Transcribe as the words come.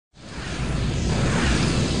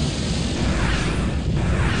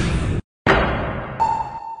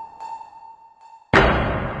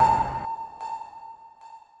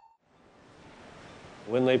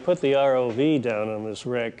When they put the ROV down on this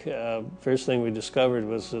wreck, first thing we discovered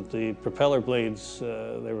was that the propeller blades,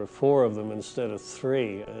 there were 4 of them instead of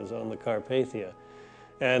 3, as on the Carpathia.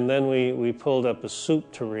 And then we pulled up a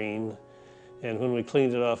soup tureen, and when we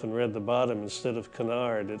cleaned it off and read the bottom, instead of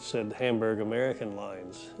Canard, it said Hamburg American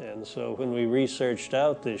Lines. And so when we researched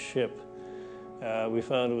out this ship, we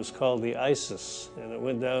found it was called the Isis, and it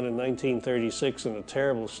went down in 1936 in a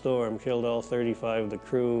terrible storm, killed all 35 of the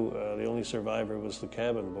crew. The only survivor was the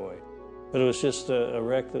cabin boy. But it was just a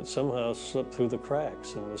wreck that somehow slipped through the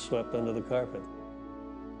cracks and was swept under the carpet.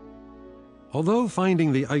 Although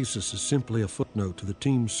finding the Isis is simply a footnote to the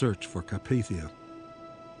team's search for Carpathia,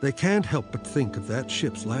 they can't help but think of that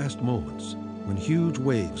ship's last moments when huge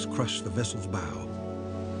waves crushed the vessel's bow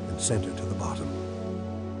and sent her to the bottom.